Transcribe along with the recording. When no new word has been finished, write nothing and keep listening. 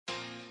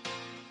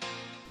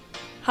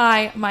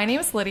Hi, my name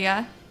is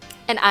Lydia.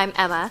 And I'm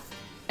Emma.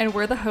 And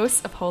we're the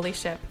hosts of Holy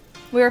Ship.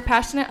 We are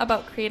passionate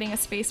about creating a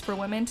space for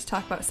women to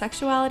talk about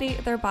sexuality,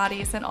 their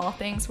bodies, and all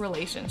things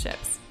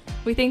relationships.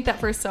 We think that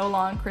for so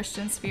long,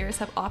 Christian spheres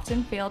have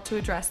often failed to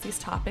address these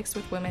topics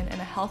with women in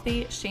a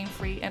healthy,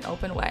 shame-free, and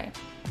open way.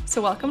 So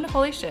welcome to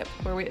Holy Ship,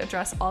 where we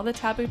address all the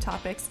taboo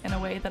topics in a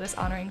way that is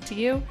honoring to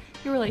you,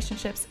 your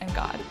relationships, and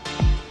God.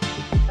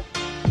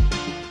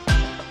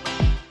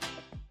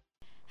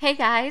 Hey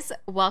guys,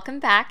 welcome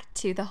back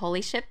to the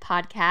Holy Ship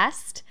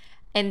podcast.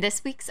 In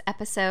this week's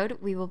episode,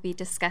 we will be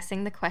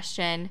discussing the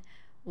question,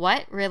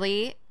 what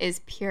really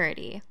is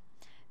purity?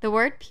 The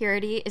word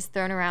purity is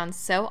thrown around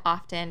so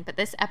often, but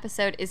this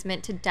episode is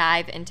meant to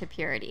dive into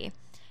purity,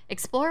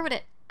 explore what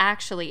it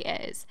actually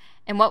is,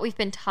 and what we've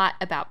been taught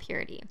about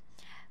purity.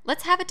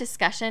 Let's have a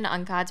discussion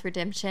on God's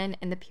redemption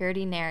and the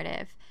purity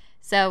narrative.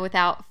 So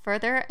without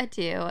further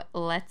ado,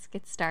 let's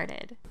get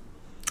started.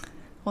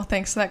 Well,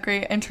 thanks for that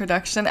great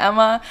introduction,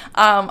 Emma.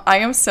 I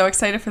am so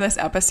excited for this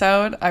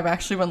episode. I've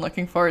actually been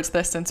looking forward to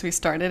this since we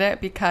started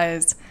it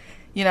because,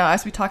 you know,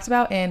 as we talked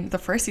about in the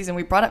first season,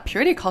 we brought up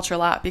purity culture a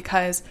lot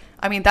because,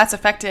 I mean, that's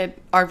affected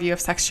our view of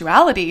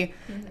sexuality.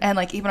 Mm-hmm. And,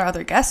 like, even our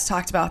other guests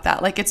talked about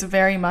that. Like, it's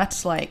very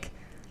much, like,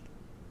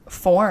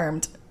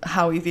 formed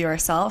how we view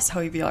ourselves, how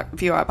we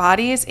view our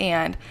bodies.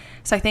 And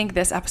so I think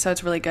this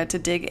episode's really good to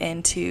dig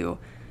into,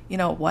 you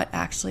know, what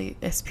actually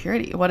is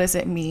purity? What does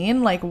it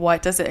mean? Like,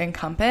 what does it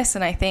encompass?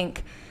 And I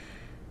think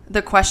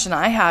the question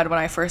I had when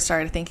I first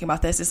started thinking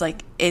about this is,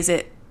 like, is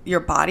it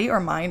your body or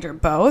mind or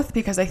both?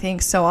 Because I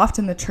think so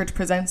often the church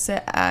presents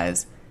it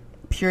as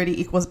purity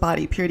equals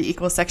body, purity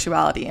equals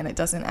sexuality, and it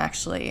doesn't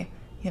actually,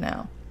 you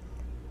know,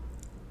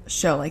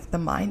 show, like, the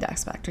mind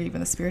aspect or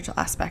even the spiritual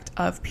aspect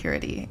of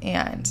purity.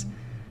 And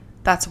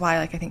that's why,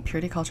 like, I think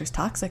purity culture is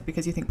toxic,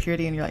 because you think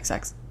purity and you're like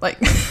sex. Like,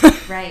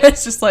 right.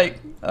 It's just, like,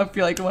 I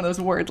feel like one of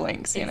those word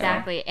links, you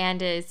exactly. know?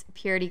 And is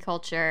purity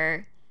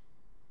culture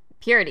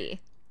purity?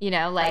 You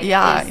know, like,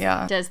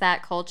 does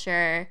that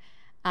culture,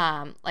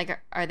 like,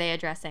 are they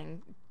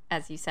addressing,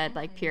 as you said,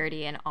 like,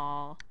 purity in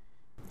all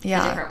the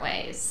different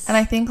ways? And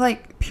I think,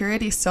 like,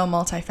 purity is so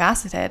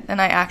multifaceted.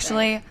 And I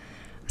actually,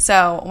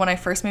 so when I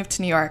first moved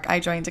to New York, I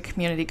joined a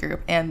community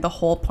group, and the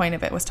whole point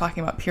of it was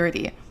talking about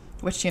purity,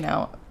 which, you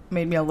know,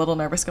 made me a little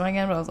nervous going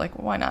in, but I was like,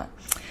 well, why not?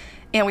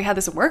 And we had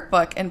this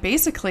workbook, and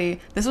basically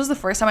this was the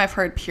first time I've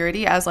heard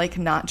purity as, like,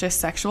 not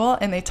just sexual.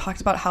 And they talked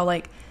about how,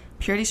 like,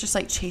 purity is just,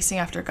 like, chasing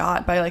after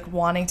God by, like,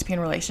 wanting to be in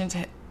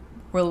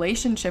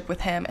relationship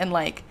with him, and,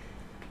 like,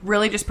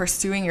 really just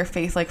pursuing your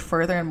faith, like,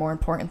 further and more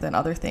important than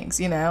other things,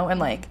 you know? And,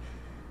 like,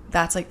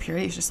 that's, like,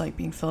 purity is just, like,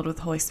 being filled with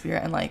the Holy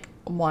Spirit and, like,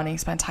 wanting to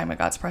spend time in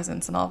God's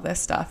presence and all this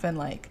stuff. And,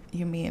 like,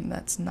 you mean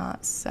that's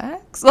not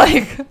sex?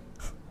 Like,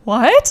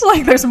 what?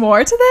 Like, there's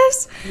more to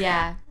this?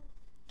 Yeah.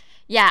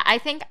 Yeah, I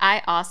think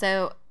I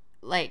also,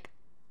 like,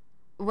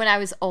 when I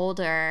was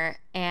older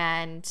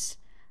and,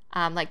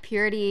 like,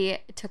 purity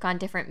took on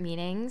different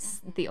meanings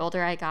the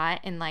older I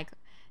got, and, like,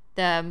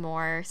 the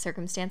more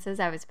circumstances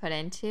I was put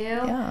into.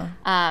 Yeah.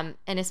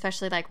 And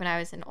especially, like, when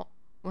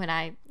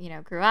I, you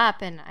know, grew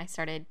up and I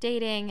started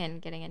dating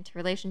and getting into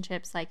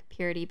relationships, like,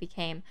 purity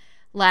became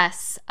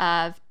less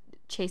of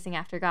chasing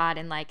after God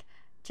and, like,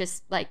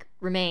 just, like,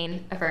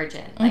 remain a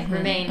virgin, like,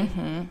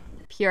 remain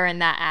pure in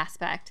that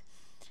aspect.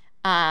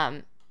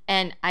 And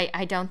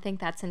I don't think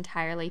that's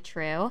entirely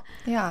true.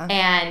 Yeah.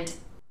 And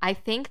I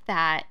think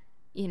that,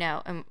 you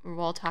know, and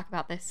we'll talk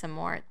about this some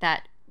more,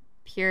 that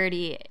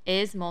purity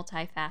is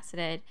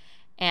multifaceted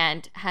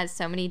and has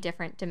so many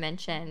different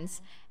dimensions.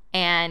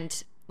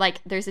 And, like,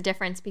 there's a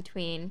difference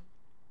between,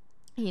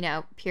 you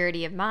know,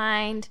 purity of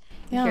mind,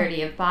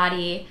 purity of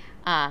body.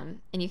 And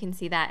you can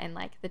see that in,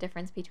 like, the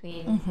difference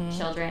between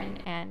children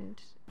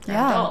and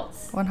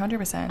adults.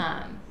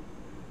 100%.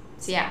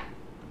 So, yeah.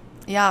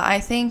 Yeah, I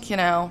think, you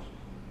know,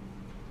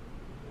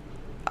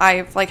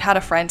 I've, like, had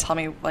a friend tell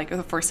me, like,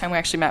 the first time we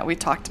actually met, we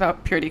talked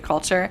about purity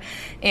culture,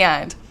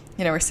 and,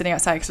 you know, we're sitting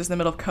outside because it was in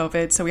the middle of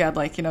COVID, so we had,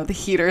 like, you know, the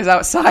heaters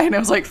outside, and it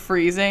was, like,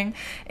 freezing,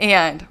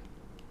 and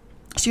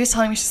she was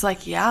telling me, she's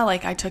like, yeah,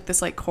 like, I took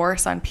this, like,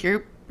 course on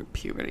purity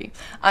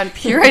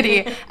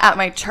at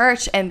my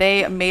church, and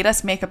they made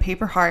us make a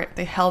paper heart.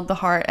 They held the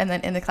heart, and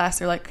then in the class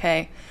they're like,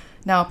 okay,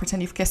 now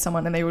pretend you've kissed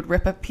someone, and they would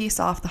rip a piece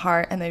off the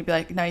heart, and they'd be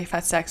like, now you've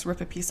had sex,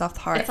 rip a piece off the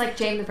heart. It's like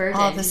Jane the Virgin.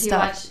 All this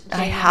stuff. Watch Jane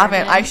I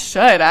haven't. I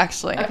should,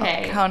 actually.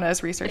 Okay. I'll count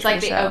as research. It's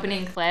like for the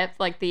opening clip,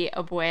 like the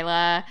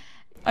abuela,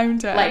 I'm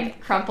dead. like,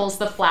 crumples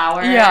the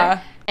flower.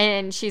 Yeah.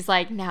 And she's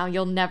like, now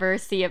you'll never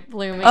see it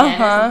bloom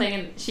again or something,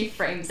 and she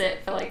frames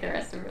it for, like, the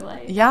rest of her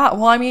life. Yeah,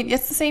 well, I mean,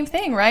 it's the same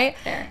thing, right?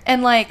 Fair.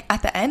 And, like,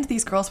 at the end,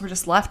 these girls were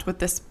just left with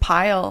this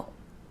pile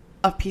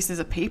of pieces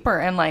of paper,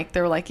 and, like,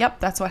 they were like, yep,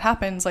 that's what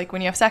happens, like,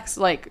 when you have sex,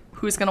 like,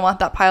 who's gonna want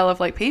that pile of,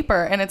 like,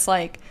 paper? And it's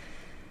like,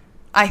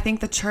 I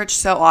think the church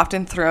so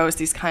often throws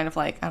these kind of,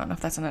 like, I don't know if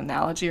that's an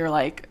analogy or,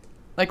 like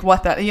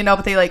what that, you know,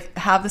 but they, like,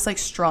 have this, like,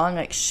 strong,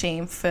 like,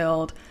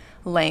 shame-filled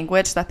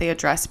language that they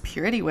address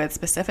purity with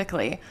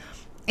specifically.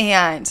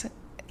 And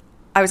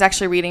I was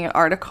actually reading an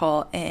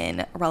article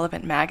in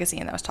Relevant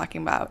magazine that was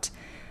talking about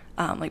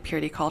like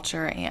purity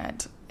culture,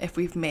 and if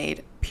we've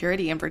made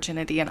purity and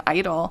virginity an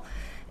idol.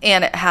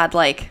 And it had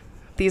like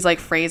these like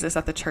phrases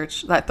that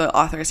the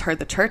authors heard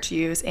the church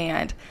use.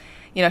 And,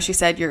 you know, she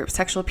said your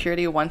sexual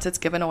purity, once it's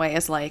given away,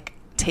 is like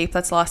tape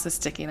that's lost its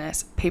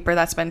stickiness, paper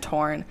that's been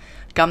torn,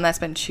 gum that's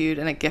been chewed,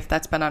 and a gift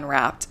that's been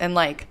unwrapped. And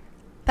like,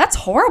 that's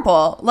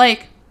horrible.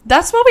 Like,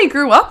 that's what we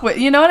grew up with.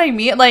 You know what I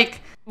mean?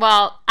 Like,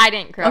 well, I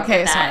didn't grow up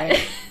with that. Okay,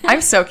 sorry.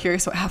 I'm so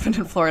curious what happened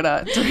in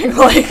Florida during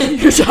like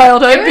your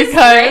childhood. It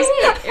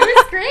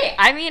was great.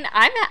 I mean,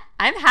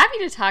 I'm happy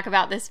to talk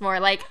about this more.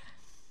 Like,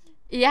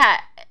 yeah,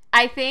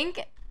 I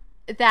think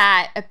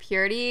that a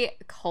purity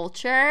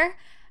culture,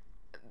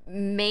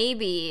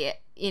 maybe,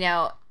 you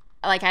know,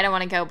 like, I don't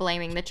want to go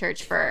blaming the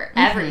church for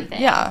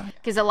everything. Yeah.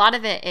 Because a lot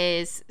of it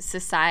is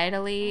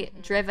societally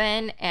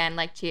driven and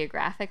like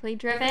geographically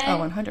driven. Oh,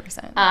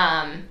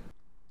 100%.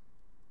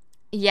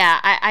 Yeah,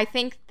 I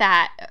think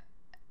that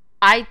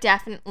I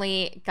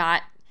definitely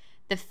got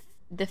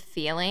the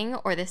feeling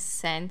or the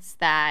sense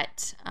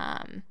that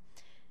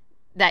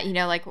that, you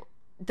know, like,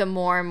 the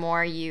more and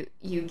more you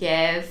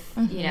give,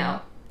 you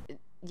know,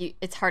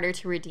 it's harder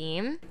to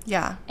redeem.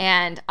 Yeah.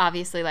 And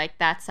obviously, like,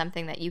 that's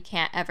something that you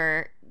can't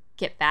ever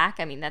get back.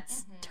 I mean,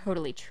 that's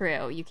totally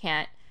true. You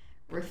can't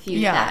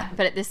refute that.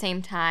 But at the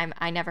same time,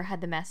 I never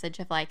had the message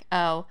of like,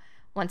 oh,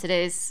 once it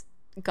is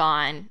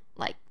gone,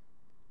 like,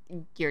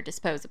 you're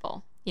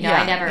disposable. You know,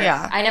 I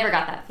never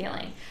got that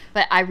feeling.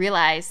 But I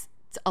realized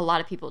a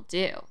lot of people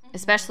do,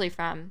 especially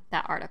from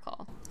that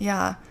article.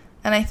 Yeah.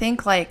 And I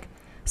think like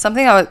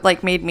something that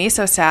like made me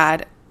so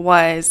sad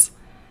was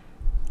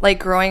like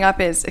growing up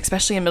is,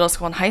 especially in middle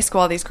school and high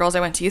school, all these girls I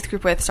went to youth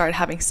group with started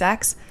having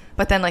sex,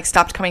 but then like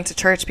stopped coming to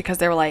church because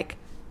they were like,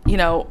 you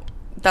know,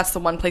 that's the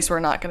one place where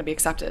we're not going to be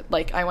accepted.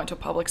 Like, I went to a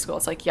public school.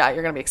 It's like, yeah,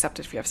 you're going to be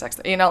accepted if you have sex,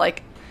 you know,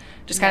 like,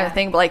 just kind of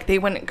thing. But like, they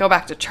wouldn't go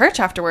back to church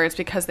afterwards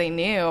because they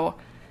knew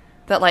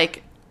that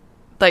like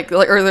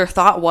or their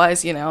thought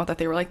was, you know, that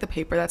they were like the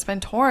paper that's been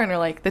torn or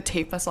like the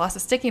tape that's lost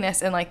its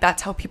stickiness, and like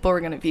that's how people were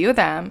going to view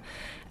them.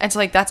 And so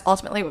like that's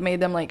ultimately what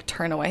made them like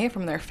turn away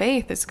from their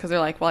faith, is because they're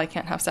like, well, I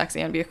can't have sex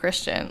and be a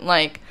Christian,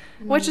 like,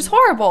 which is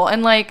horrible.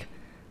 And like,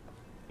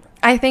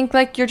 I think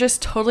like you're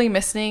just totally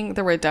missing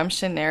the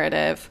redemption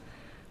narrative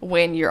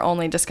when you're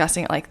only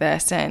discussing it like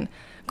this. And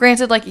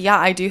granted, like, yeah,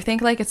 I do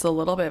think like it's a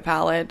little bit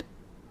valid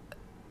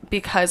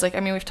because like, I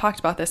mean, we've talked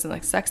about this in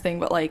like sex thing,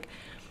 but like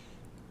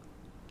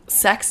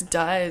sex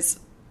does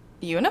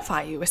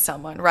unify you with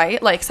someone,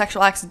 right? Like,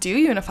 sexual acts do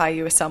unify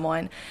you with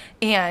someone,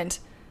 and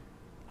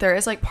there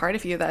is like part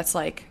of you that's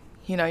like,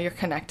 you know, you're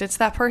connected to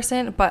that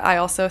person. But I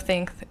also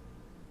think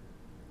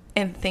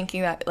in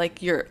thinking that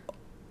like you're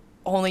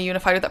only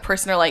unified with that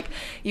person, or like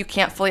you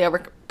can't fully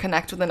ever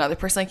connect with another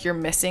person, like you're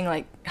missing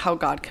like how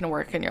God can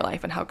work in your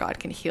life and how God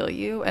can heal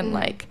you and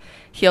like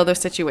heal those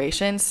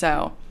situations.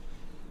 So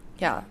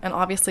yeah. And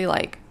obviously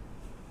like,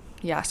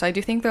 yeah, so I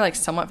do think they're like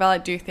somewhat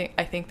valid.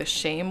 I think the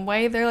shame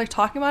way they're like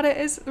talking about it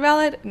is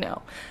valid?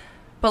 No.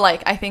 But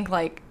like, I think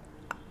like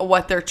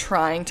what they're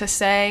trying to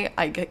say,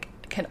 I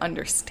can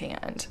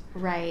understand.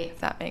 Right. If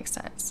that makes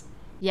sense.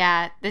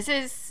 Yeah, this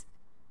is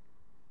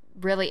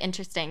really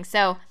interesting.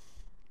 So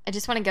I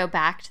just want to go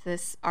back to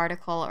this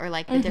article, or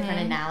like the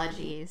different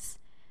analogies.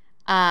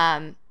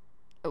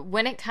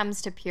 When it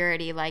comes to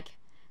purity, like,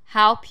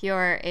 how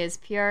pure is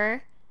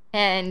pure?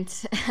 And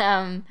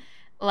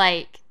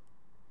like,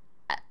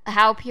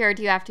 how pure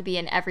do you have to be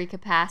in every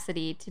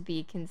capacity to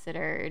be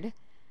considered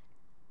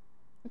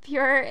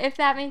pure, if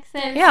that makes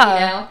sense?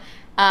 Yeah.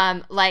 You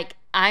know? Like,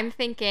 I'm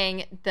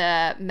thinking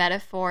the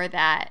metaphor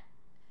that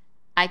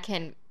I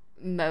can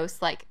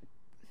most like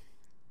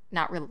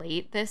not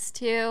relate this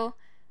to,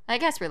 I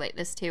guess relate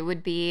this to,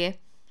 would be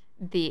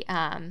the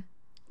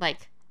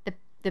like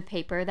the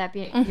paper that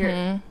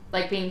you're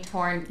like being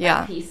torn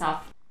piece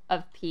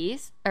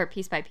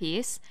by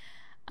piece.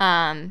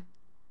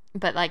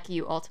 But like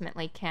you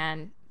ultimately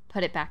can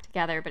put it back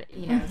together, but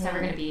you know, it's never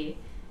going to be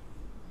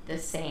the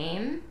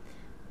same.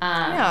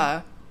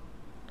 Yeah.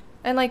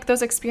 And like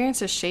those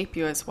experiences shape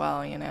you as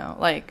well, you know,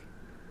 like,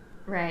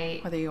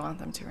 right, whether you want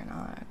them to or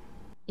not.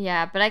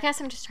 Yeah, but I guess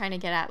I'm just trying to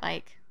get at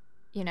like,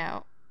 you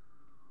know,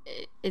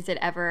 is it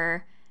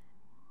ever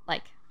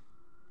like,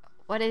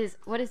 what is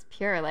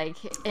pure? Like,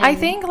 I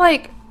think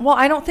like, well,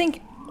 I don't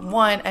think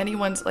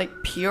anyone's like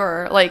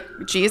pure. Like,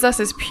 Jesus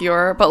is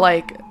pure, but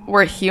like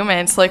we're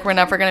humans, so like we're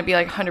never going to be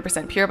like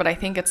 100% pure. But I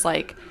think it's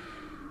like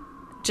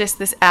just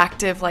this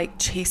active like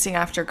chasing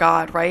after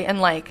God, right?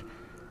 And like,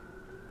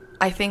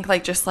 I think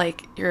like just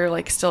like you're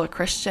like still a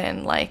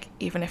Christian, like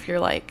even if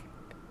you're like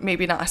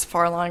maybe not as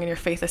far along in your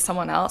faith as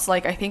someone else,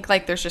 like I think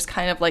like there's just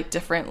kind of like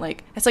different,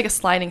 like it's like a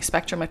sliding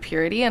spectrum of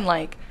purity. And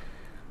like,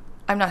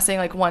 I'm not saying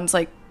like one's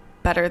like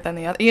better than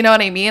the other, you know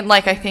what I mean?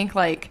 Like, I think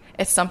like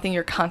it's something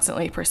you're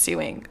constantly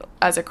pursuing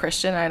as a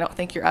Christian, and I don't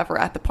think you're ever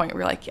at the point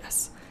where you're like,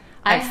 yes,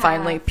 I'm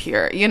finally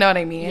pure, you know what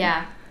I mean?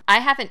 Yeah, I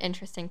have an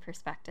interesting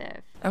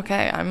perspective.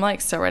 Okay, I'm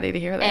like so ready to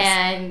hear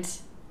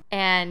this.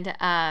 And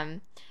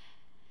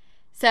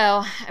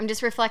so I'm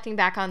just reflecting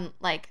back on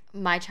like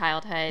my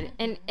childhood,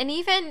 and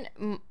even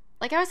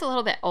like I was a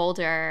little bit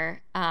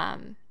older,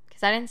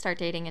 because I didn't start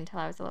dating until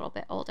I was a little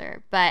bit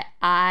older, but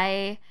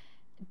I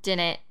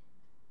didn't,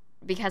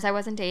 because I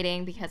wasn't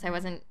dating, because I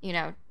wasn't,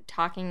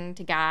 talking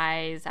to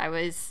guys, I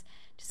was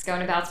just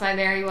going about my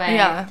merry way.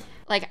 Yeah.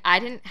 Like, I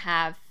didn't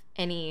have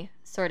any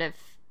sort of,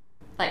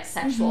 like,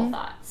 sexual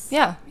thoughts.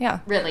 Yeah, yeah.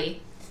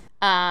 Really.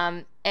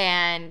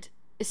 And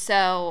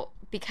so,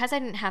 because I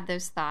didn't have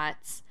those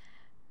thoughts,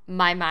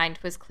 my mind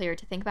was clear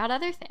to think about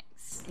other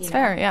things. It's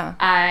fair, yeah.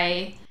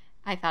 I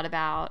thought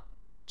about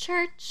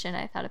church, and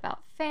I thought about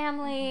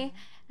family,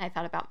 and I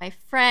thought about my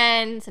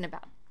friends, and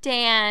about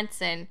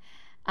dance, and,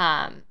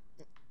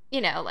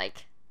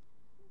 like,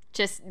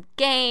 just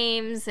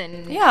games,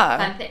 and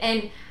fun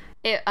and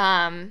it,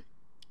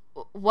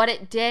 what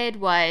it did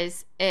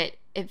was it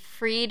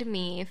freed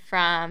me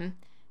from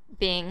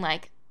being,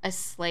 like, a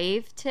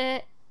slave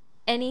to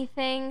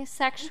anything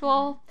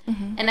sexual.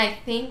 And I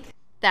think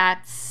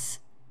that's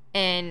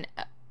in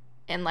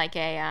like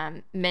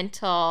a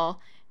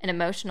mental and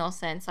emotional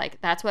sense, like,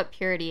 that's what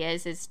purity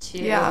is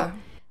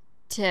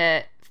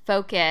to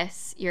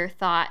focus your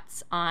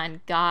thoughts on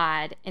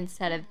God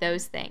instead of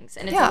those things.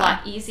 And it's a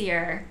lot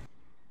easier,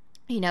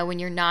 when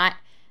you're not,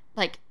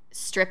 like,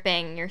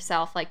 stripping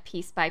yourself, like,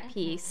 piece by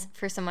piece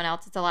for someone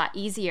else. It's a lot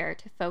easier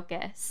to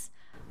focus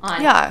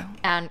on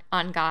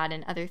God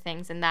and other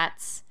things, and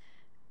that's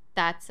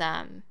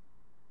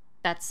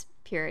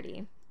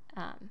purity,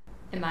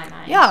 in my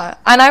mind. Yeah,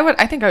 and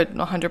I think I would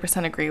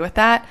 100% agree with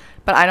that,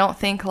 but I don't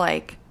think,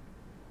 like,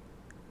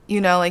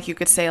 like, you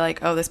could say,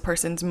 like, oh, this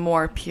person's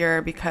more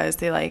pure because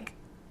they, like,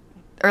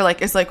 or,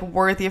 like, is, like,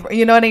 worthy of,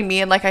 you know what I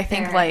mean? Like, I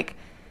think, like,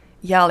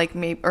 yeah, like,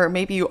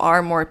 maybe you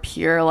are more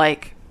pure,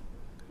 like,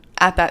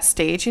 at that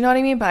stage, you know what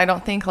I mean? But I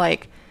don't think,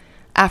 like,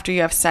 after you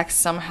have sex,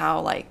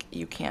 somehow, like,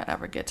 you can't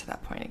ever get to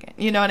that point again.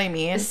 You know what I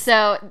mean?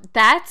 So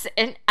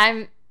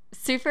I'm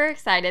super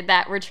excited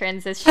that we're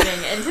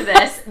transitioning into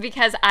this,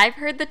 because I've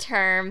heard the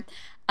term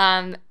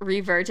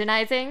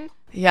re-virginizing.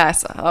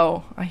 Yes.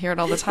 Oh, I hear it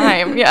all the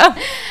time. Yeah.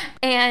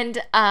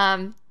 And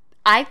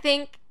I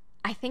think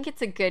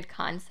it's a good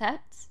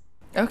concept.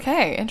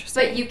 Okay,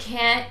 interesting. But you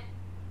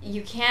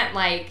can't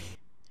like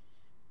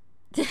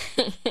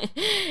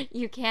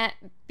you can't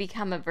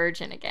become a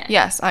virgin again.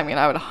 Yes, I mean,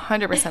 I would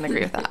 100%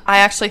 agree with that. I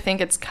actually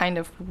think it's kind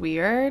of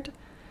weird,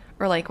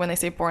 or, like, when they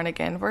say born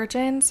again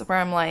virgins, where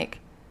I'm like,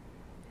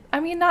 I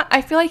mean,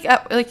 I feel like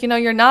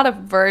you're not a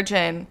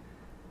virgin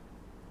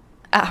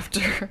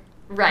after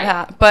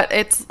that, but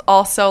it's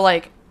also,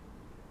 like,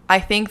 I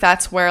think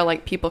that's where,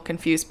 like, people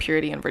confuse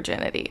purity and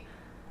virginity.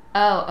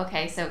 Oh,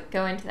 okay. So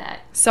go into that.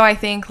 So I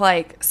think,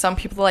 like, some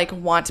people, like,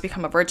 want to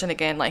become a virgin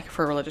again, like,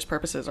 for religious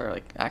purposes, or,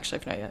 like, actually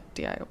I have no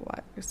idea why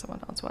someone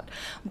else would.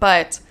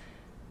 But,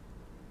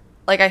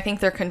 like, I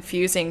think they're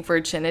confusing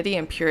virginity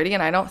and purity,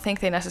 and I don't think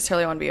they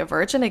necessarily want to be a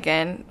virgin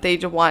again. They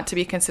want to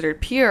be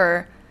considered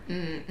pure,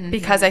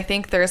 because I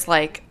think there's,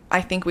 like,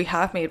 I think we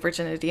have made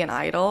virginity an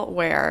idol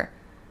where,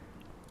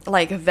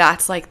 like,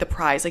 that's, like, the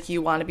prize. Like,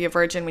 you want to be a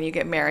virgin when you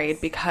get married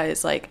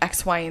because, like,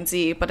 X, Y, and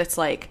Z, but it's,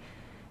 like,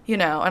 and,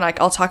 like,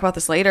 I'll talk about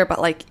this later,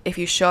 but, like, if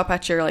you show up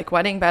at your, like,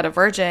 wedding bed a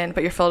virgin,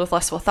 but you're filled with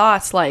lustful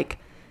thoughts, like,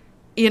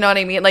 you know what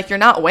I mean? Like, you're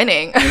not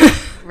winning.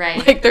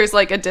 Right. Like, there's,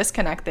 like, a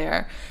disconnect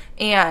there.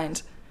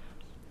 And,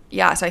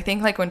 yeah, so I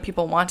think, like, when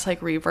people want to,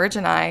 like,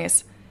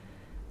 re-virginize,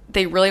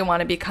 they really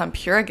want to become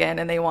pure again,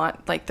 and they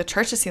want, like, the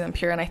church to see them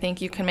pure. And I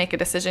think you can make a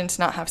decision to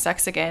not have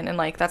sex again, and,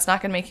 like, that's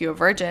not going to make you a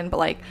virgin, but,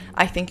 like,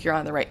 I think you're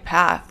on the right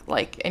path,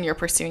 like, and you're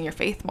pursuing your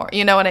faith more.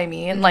 You know what I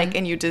mean? Like,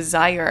 and you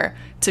desire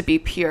to be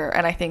pure.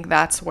 And I think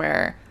that's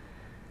where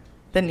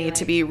the need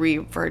to be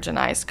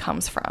re-virginized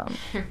comes from.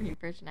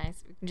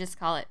 Re-virginized. We can just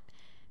call it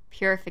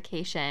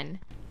purification.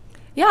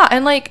 Yeah,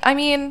 and, like, I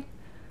mean,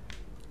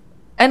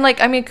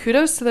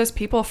 kudos to those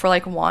people for,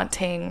 like,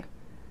 wanting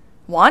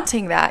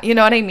that, you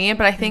know what I mean?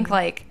 But I think,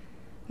 like,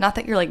 not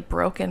that you're, like,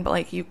 broken, but,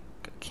 like, you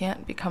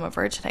can't become a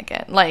virgin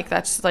again. Like,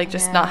 that's, like,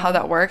 just not how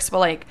that works. But,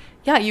 like,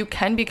 yeah, you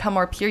can become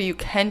more pure. You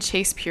can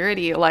chase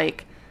purity,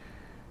 like,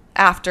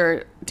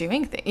 after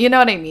doing things. You know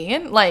what I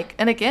mean? Like,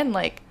 and again,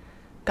 like,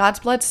 God's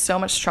blood's so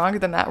much stronger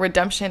than that.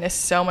 Redemption is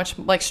so much,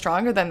 like,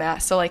 stronger than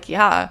that. So, like,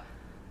 yeah,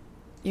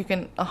 you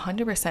can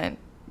 100%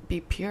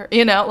 be pure,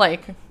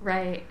 like.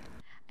 Right.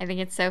 I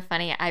think it's so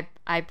funny.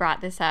 I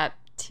brought this up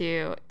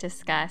to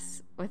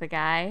discuss with a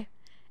guy,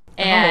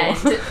 and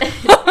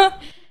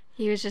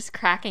he was just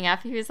cracking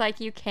up. He was like,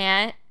 you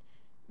can't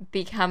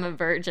become a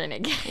virgin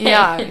again.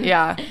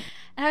 Yeah. And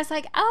I was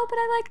like, oh, but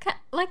I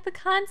like the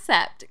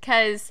concept,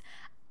 because,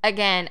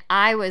 again,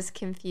 I was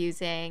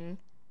confusing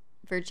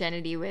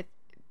virginity with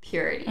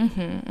purity.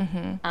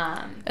 And,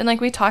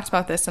 like, we talked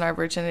about this in our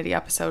virginity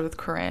episode with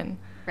Corinne.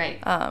 Right.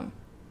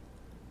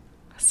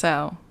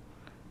 So,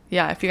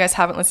 yeah, if you guys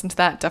haven't listened to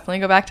that, definitely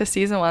go back to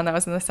season 1. That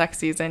was in the sex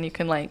season. You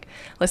can, like,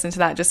 listen to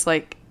that just,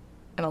 like,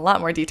 in a lot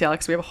more detail,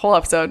 because we have a whole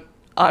episode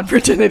on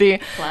virginity.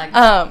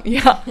 Plug.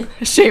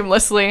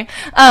 Shamelessly.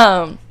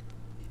 But,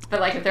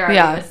 like, if they're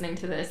already listening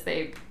to this,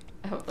 they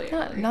hopefully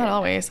not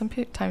always.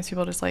 Sometimes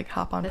people just like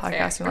hop on That's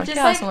podcasts fair. and Or like, just,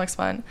 yeah, like, this one looks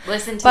fun.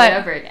 listen to But it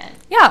over again.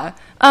 Yeah.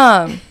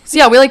 So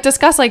yeah, we like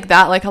discuss like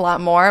that like a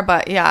lot more,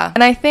 but yeah.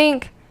 And I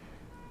think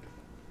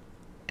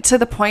to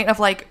the point of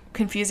like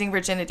confusing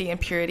virginity and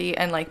purity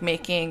and like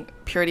making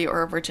purity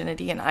or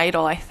virginity an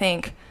idol, I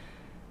think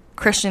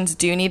Christians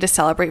do need to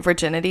celebrate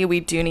virginity. We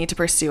do need to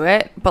pursue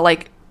it, but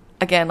like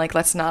again, like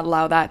let's not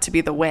allow that to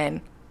be the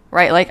win,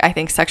 right? Like I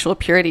think sexual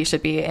purity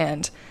should be,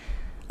 and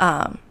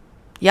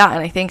yeah, and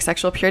I think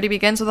sexual purity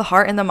begins with the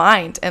heart and the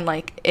mind, and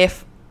like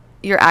if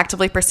you're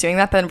actively pursuing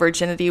that, then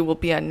virginity will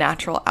be a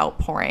natural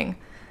outpouring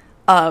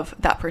of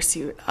that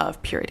pursuit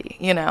of purity,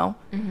 you know?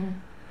 Mm-hmm.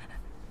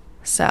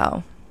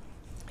 So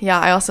yeah,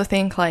 I also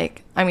think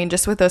like, I mean,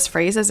 just with those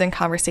phrases in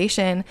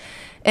conversation,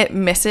 it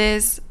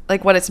misses,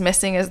 like what it's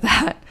missing is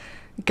that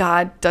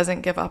God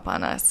doesn't give up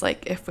on us,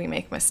 like if we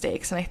make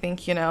mistakes. And I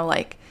think, you know,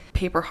 like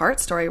Paper Heart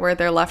story where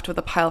they're left with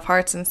a pile of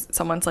hearts and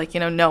someone's like, you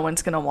know, no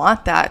one's going to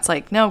want that. It's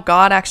like, no,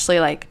 God actually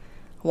like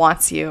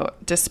wants you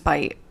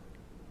despite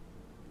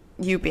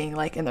you being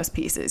like in those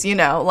pieces, you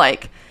know,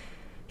 like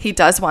he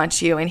does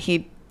want you, and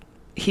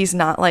he's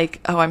not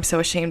like, oh, I'm so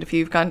ashamed if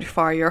you've gone too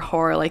far, you're a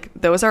whore. Like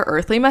those are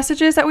earthly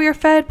messages that we are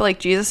fed, but like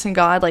Jesus and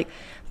God, like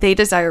they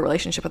desire a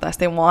relationship with us.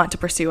 They want to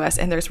pursue us,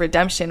 and there's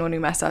redemption when we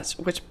mess up,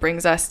 which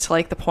brings us to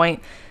like the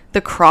point.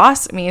 The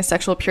cross means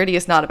sexual purity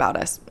is not about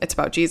us. It's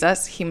about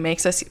Jesus. He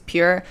makes us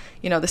pure.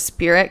 You know, the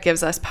Spirit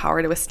gives us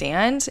power to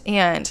withstand,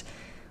 and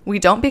we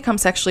don't become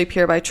sexually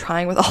pure by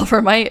trying with all of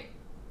our might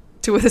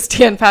to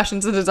withstand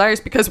passions and desires,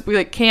 because we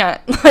like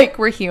can't. Like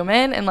we're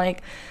human, and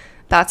like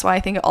that's why I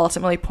think it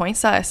ultimately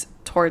points us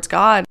towards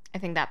God. I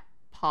think that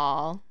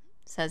Paul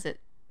says it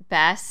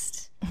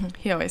best.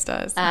 He always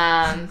does.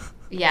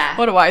 Yeah.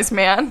 What a wise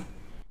man.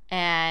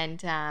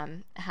 And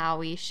how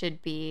we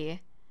should be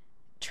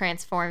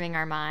transforming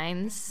our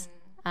minds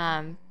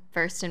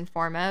first and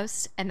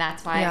foremost. And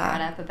that's why I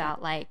brought up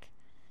about like,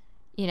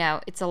 you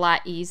know, it's a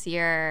lot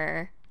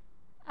easier,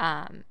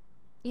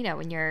 you know,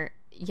 when you're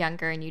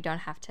younger and you don't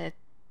have to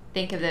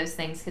think of those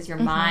things because your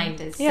mind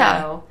is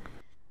so,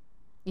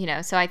 you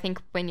know. So I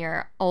think when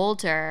you're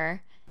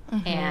older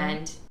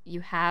and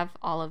you have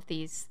all of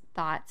these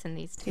thoughts and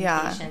these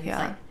temptations,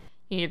 like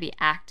you need to be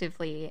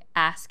actively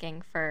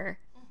asking for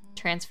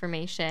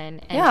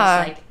transformation and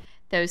just like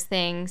those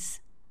things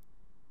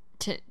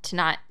to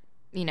not,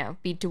 you know,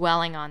 be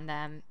dwelling on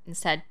them.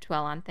 Instead,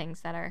 dwell on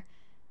things that are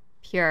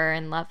pure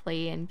and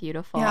lovely and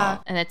beautiful.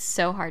 And it's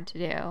so hard to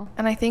do.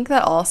 And I think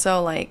that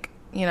also, like,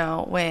 you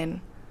know,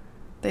 when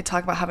they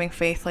talk about having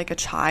faith like a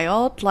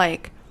child,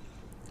 like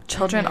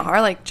children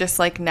are like just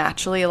like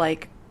naturally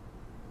like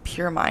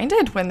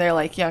pure-minded when they're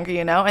like younger,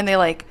 you know, and they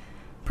like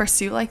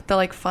pursue like the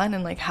like fun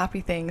and like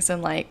happy things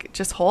and like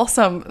just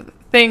wholesome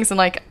things. And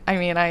like, I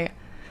mean, I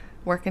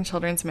work in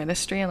children's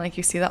ministry, and like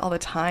you see that all the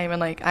time. And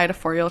like I had a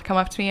 4-year-old come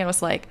up to me and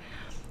was like,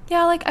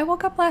 yeah, like I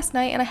woke up last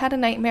night and I had a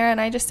nightmare, and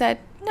I just said,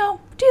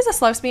 no,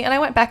 Jesus loves me, and I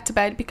went back to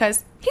bed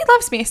because he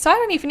loves me, so I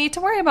don't even need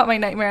to worry about my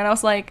nightmare. And I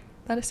was like,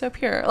 that is so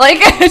pure. Like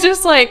it's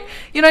just like,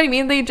 you know what I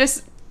mean, they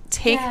just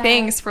take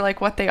things for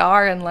like what they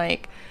are. And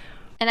like,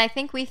 and I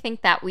think we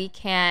think that we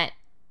can't,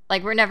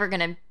 like we're never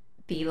gonna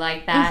be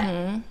like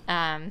that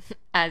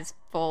as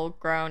full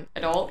grown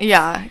adults.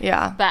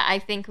 But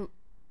I think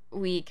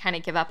we kind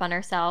of give up on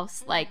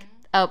ourselves, like,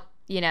 oh,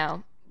 you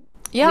know,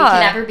 we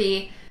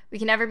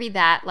can never be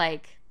that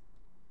like,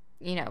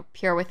 you know,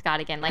 pure with God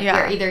again. Like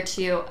we're either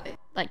too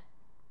like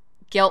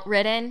guilt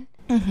ridden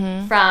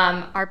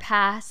from our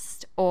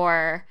past,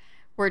 or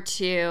we're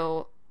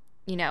too,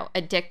 you know,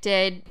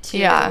 addicted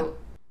to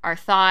our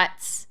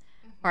thoughts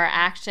or our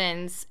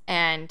actions,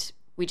 and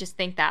we just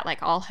think that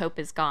like all hope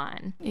is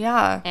gone.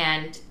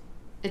 And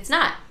it's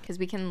not, because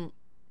we can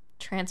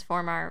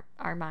transform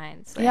our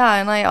minds.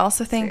 And I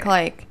also think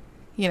like,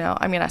 you know,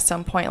 I mean, at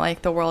some point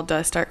like the world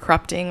does start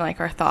corrupting like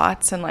our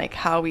thoughts and like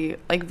how we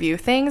like view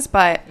things,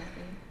 but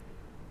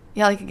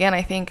like again,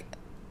 I think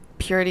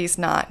purity is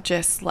not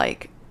just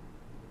like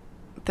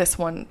this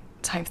one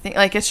time thing.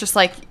 Like it's just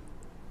like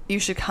you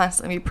should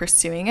constantly be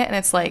pursuing it. And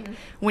it's like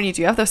when you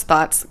do have those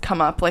thoughts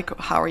come up, like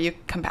how are you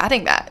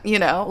combating that? You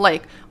know,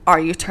 like are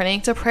you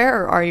turning to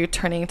prayer, or are you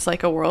turning to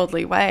like a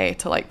worldly way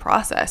to like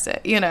process it,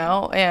 you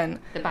know? And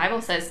the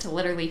Bible says to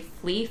literally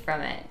flee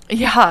from it.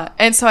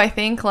 And so I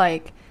think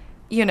like,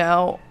 you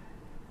know,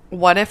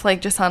 what if like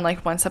just on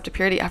like one step to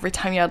purity, every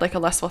time you had like a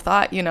lustful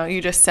thought, you know,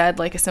 you just said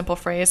like a simple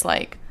phrase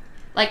like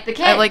the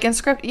kid, like in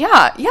script,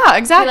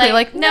 exactly,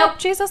 like nope,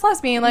 Jesus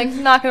loves me, and like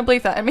not gonna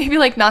believe that. And maybe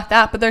like not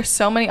that, but there's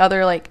so many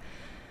other like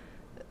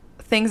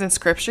things in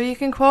scripture you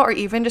can quote, or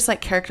even just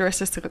like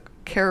characteristics of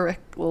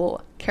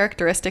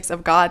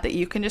God that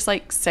you can just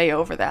like say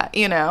over that,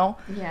 you know?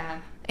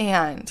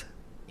 And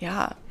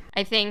I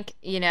think,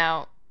 you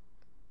know,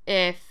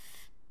 if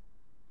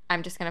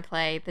I'm just gonna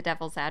play the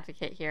devil's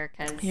advocate here,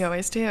 because you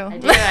always do.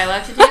 I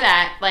love to do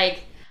that.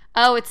 Like,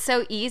 oh, it's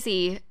so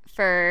easy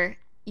for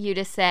you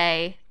to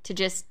say, to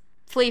just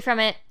flee from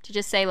it, to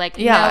just say like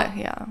no.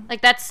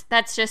 Like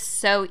that's just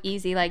so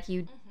easy. Like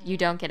you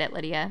don't get it,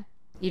 Lydia.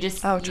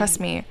 trust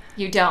me.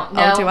 You don't.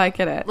 No. Oh, do I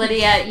get it?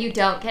 Lydia, you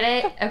don't get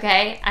it.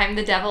 Okay. I'm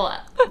the devil.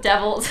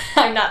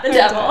 I'm not the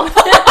devil.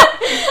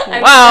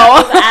 I'm Wow.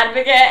 the devil's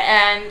advocate,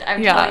 and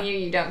I'm telling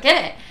you don't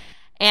get it.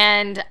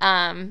 And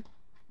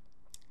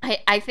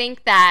I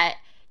think that,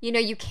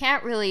 you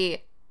can't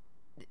really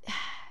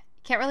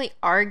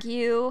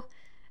argue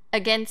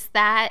against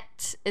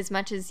that as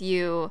much as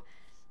you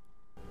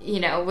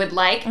would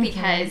like,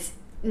 because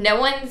no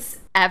one's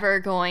ever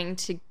going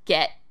to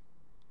get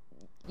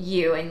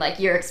you and like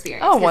your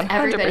experience. Oh, 100%.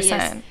 Everybody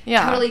is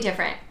totally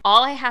different.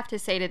 All I have to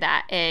say to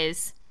that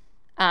is,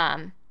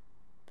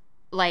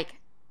 like,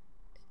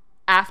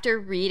 after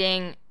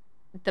reading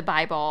the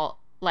Bible,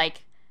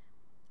 like,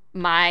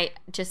 my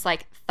just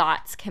like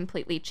thoughts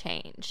completely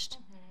changed,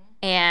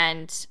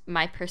 and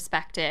my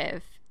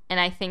perspective. And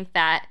I think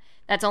that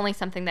that's only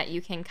something that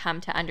you can come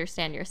to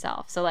understand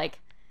yourself. So like,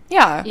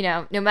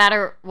 no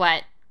matter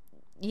what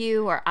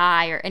you or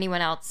I or anyone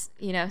else,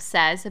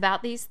 says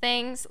about these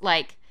things,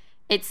 like,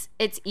 it's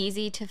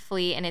easy to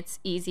flee, and it's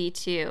easy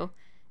to,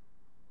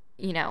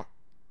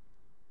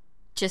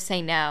 just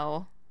say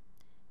no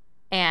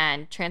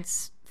and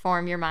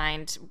transform your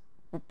mind,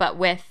 but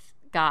with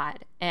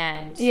God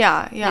and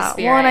yeah. the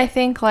Spirit. Well, and I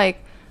think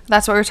like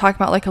that's what we were talking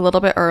about like a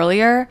little bit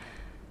earlier.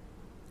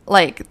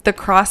 Like, the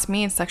cross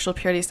means sexual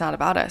purity is not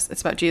about us.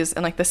 It's about Jesus,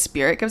 and like the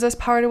Spirit gives us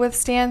power to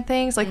withstand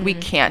things. Like, we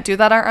can't do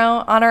that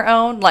on our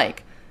own.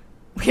 Like,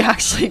 we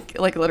actually,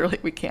 like, literally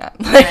we can't.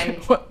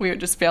 Like, we would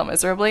just fail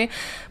miserably.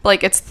 But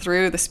like, it's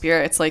through the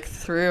Spirit. It's like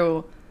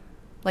through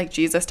like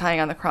Jesus dying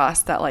on the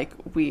cross that like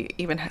we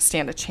even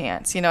stand a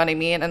chance. You know what I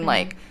mean? And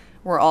like,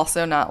 we're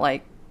also not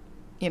like,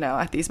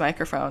 at these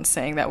microphones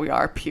saying that we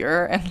are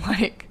pure and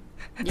like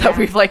that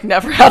we've like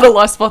never had a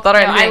lustful thought or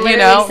anything. I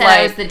literally said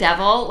I was the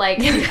devil. Like,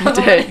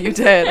 you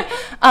did.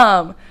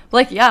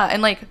 Like, yeah,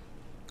 and like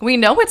we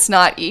know it's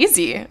not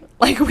easy.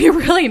 Like, we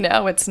really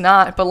know it's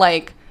not. But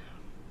like,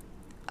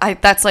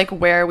 that's like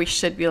where we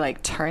should be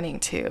like turning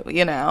to.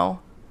 Yeah.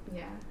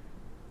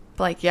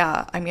 But like,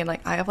 yeah, I mean,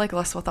 like, I have like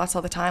lustful thoughts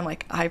all the time.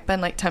 Like, I've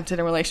been like tempted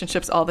in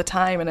relationships all the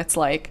time, and it's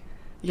like,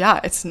 yeah,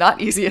 it's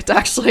not easy. It's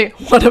actually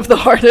one of the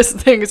hardest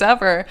things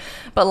ever.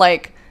 But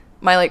like,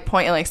 my like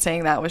point in like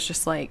saying that was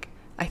just like,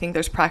 I think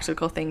there's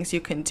practical things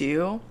you can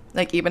do.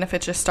 Like, even if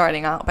it's just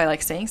starting out by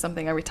like saying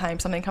something every time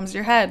something comes to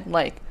your head,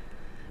 like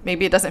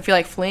maybe it doesn't feel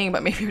like fleeing,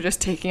 but maybe you're just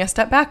taking a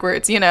step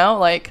backwards,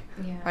 like,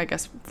 or I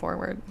guess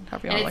forward,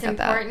 however you want to look at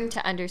that. And it's important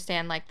to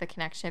understand like the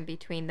connection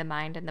between the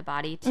mind and the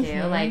body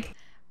too. Like,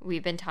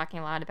 we've been talking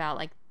a lot about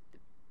like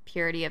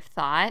purity of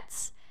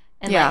thoughts,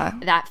 and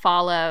like that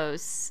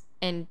follows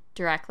and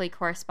directly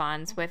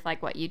corresponds with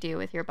like what you do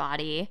with your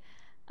body.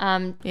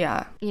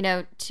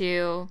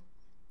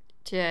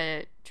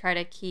 To try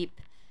to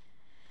keep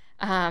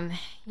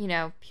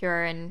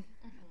pure, and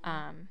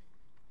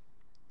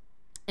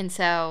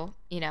so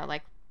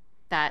like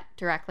that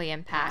directly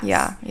impacts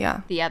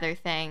the other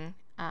thing,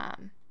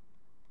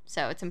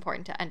 so it's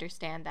important to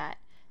understand that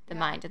the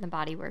mind and the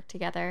body work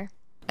together.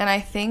 And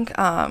I think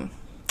I'm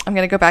going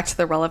to go back to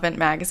the Relevant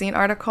magazine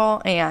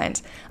article, and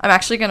I'm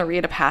actually going to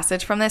read a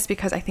passage from this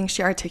because I think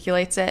she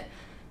articulates it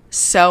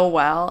so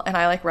well. And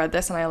I like read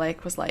this and I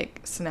like was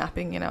like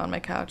snapping, on my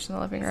couch in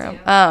the living room.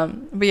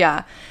 But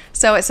yeah,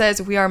 so it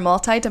says, we are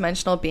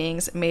multi-dimensional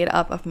beings made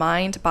up of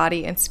mind,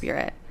 body, and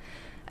spirit.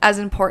 As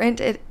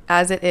important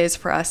as it is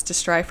for us to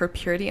strive for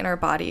purity in our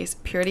bodies,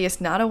 purity is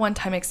not a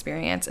one-time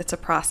experience. It's a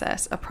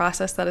process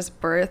that is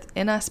birthed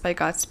in us by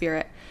God's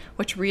Spirit,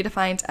 which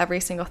redefines every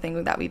single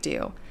thing that we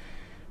do.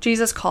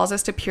 Jesus calls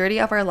us to purity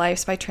of our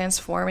lives by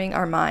transforming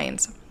our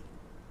minds.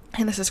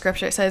 In this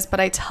scripture, it says, but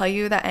I tell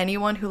you that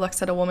anyone who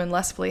looks at a woman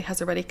lustfully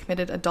has already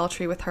committed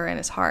adultery with her in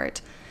his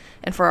heart.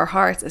 And for our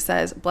hearts, it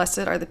says, blessed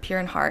are the pure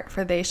in heart,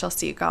 for they shall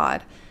see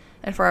God.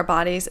 And for our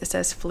bodies, it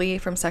says, flee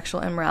from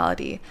sexual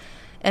immorality.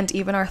 And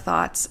even our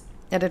thoughts,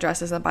 it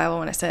addresses the Bible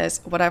when it says,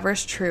 whatever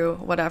is true,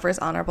 whatever is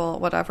honorable,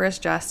 whatever is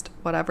just,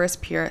 whatever is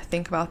pure,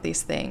 think about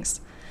these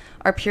things.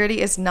 Our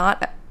purity is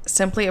not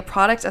simply a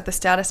product of the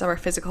status of our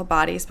physical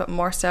bodies, but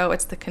more so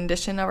it's the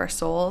condition of our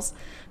souls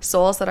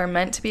that are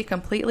meant to be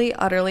completely,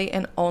 utterly,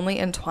 and only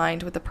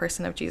entwined with the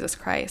person of Jesus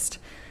Christ.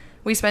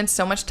 We spend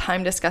so much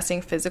time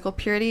discussing physical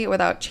purity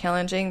without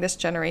challenging this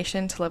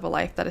generation to live a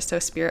life that is so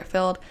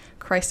spirit-filled,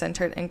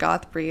 Christ-centered, and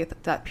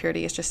God-breathed that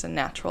purity is just a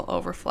natural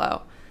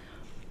overflow.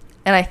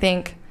 And I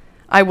think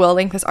I will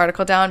link this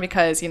article down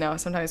because,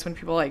 sometimes when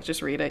people like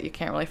just read it, you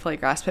can't really fully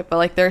grasp it, but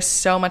like there's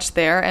so much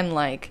there, and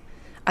like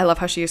I love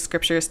how she used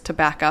scriptures to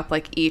back up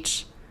like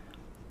each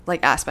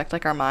like aspect,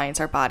 like our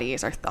minds, our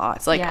bodies, our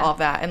thoughts, like all of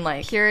that. And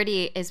like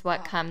purity is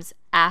what comes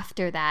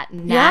after that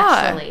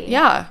naturally.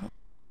 Yeah.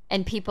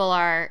 And people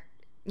are,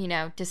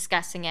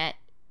 discussing it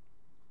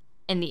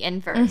in the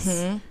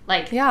inverse.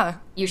 Like,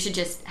 you should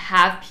just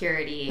have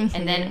purity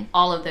and then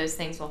all of those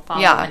things will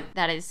follow. And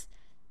that is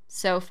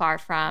so far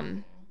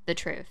from the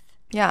truth.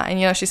 Yeah.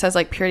 And she says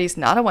like purity is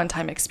not a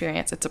one-time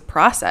experience. It's a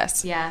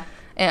process. Yeah.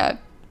 And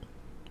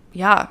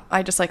yeah,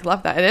 I just like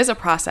love that. It is a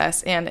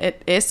process, and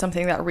it is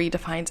something that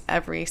redefines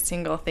every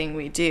single thing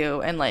we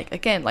do. And like,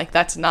 again, like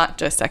that's not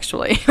just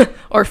sexually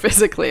or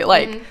physically,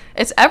 like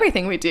it's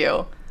everything we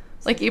do.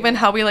 Like even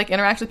how we like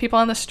interact with people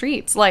on the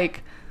streets,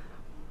 like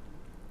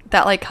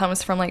that like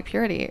comes from like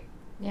purity.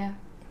 Yeah.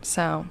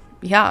 So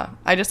yeah,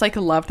 I just like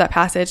love that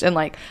passage, and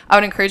like I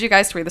would encourage you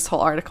guys to read this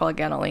whole article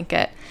again. I'll link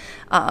it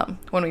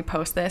when we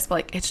post this, but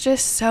like it's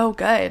just so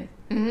good.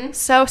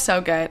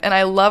 So good. And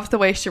I love the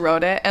way she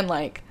wrote it, and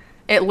like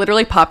it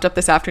literally popped up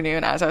this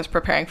afternoon as I was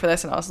preparing for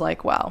this, and I was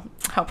like, wow,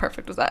 how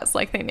perfect was that? It's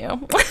like they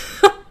knew.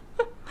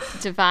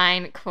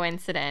 Divine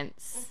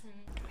coincidence.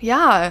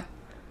 Yeah.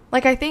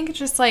 Like I think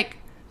just like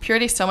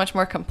purity is so much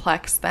more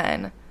complex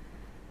than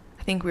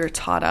I think we were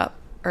taught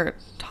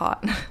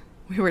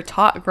we were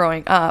taught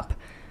growing up.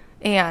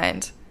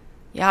 And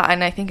yeah,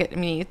 and I think it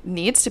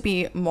needs to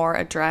be more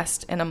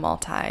addressed in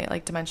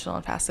a dimensional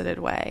and faceted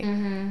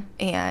way.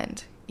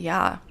 And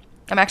yeah,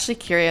 I'm actually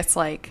curious,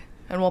 like,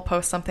 and we'll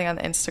post something on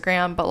the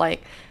Instagram, but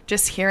like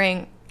just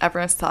hearing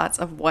everyone's thoughts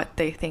of what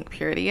they think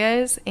purity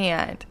is,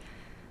 and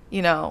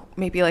you know,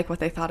 maybe like what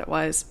they thought it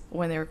was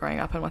when they were growing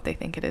up and what they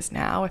think it is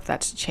now, if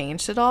that's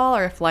changed at all,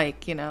 or if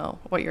like, you know,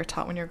 what you're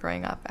taught when you're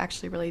growing up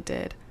actually really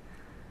did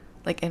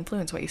like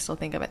influence what you still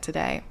think of it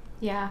today.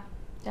 Yeah,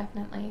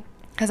 definitely.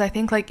 Because I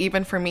think like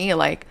even for me,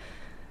 like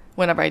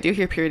whenever I do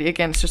hear purity,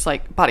 again, it's just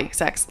like body,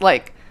 sex,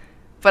 like,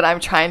 but I'm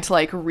trying to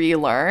like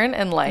relearn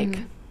and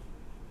like,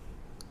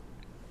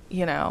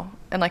 you know,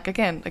 and like,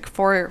 again, like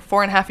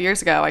 4.5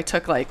 years ago, I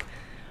took like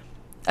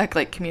a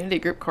community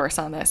group course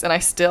on this, and I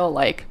still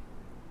like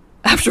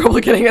have trouble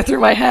getting it through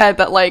my head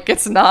that like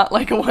it's not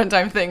like a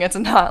one-time thing. It's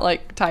not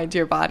like tied to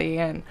your body.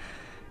 And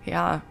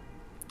yeah,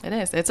 it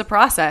is. It's a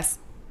process.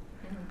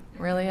 It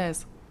really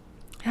is.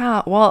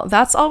 Yeah, well,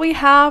 that's all we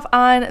have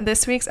on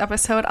this week's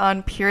episode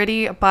on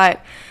purity,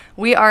 but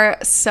we are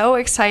so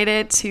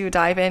excited to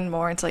dive in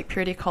more into like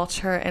purity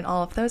culture and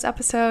all of those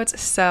episodes.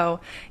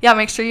 So yeah,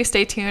 make sure you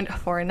stay tuned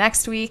for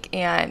next week.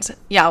 And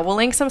yeah, we'll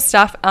link some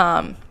stuff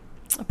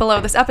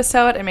below this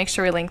episode, and make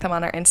sure we link them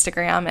on our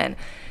Instagram. And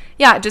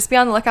yeah, just be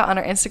on the lookout on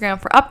our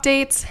Instagram for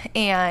updates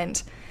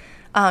and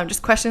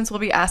just questions we'll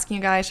be asking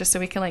you guys, just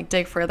so we can like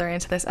dig further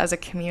into this as a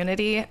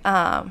community.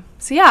 So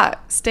yeah,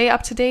 stay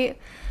up to date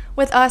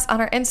with us on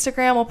our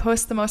Instagram. We'll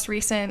post the most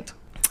recent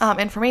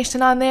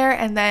information on there.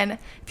 And then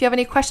if you have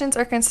any questions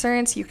or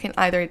concerns, you can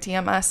either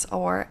DM us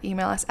or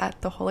email us at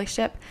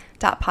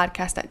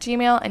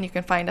theholyship.podcast@gmail.com, and you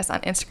can find us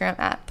on Instagram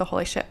at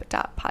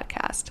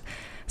theholyship.podcast.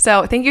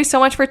 So thank you so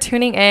much for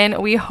tuning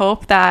in. We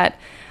hope that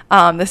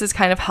this has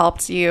kind of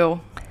helped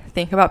you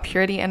think about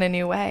purity in a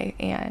new way.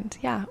 And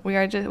yeah,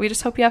 we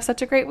just hope you have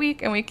such a great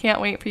week, and we can't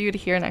wait for you to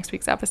hear next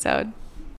week's episode.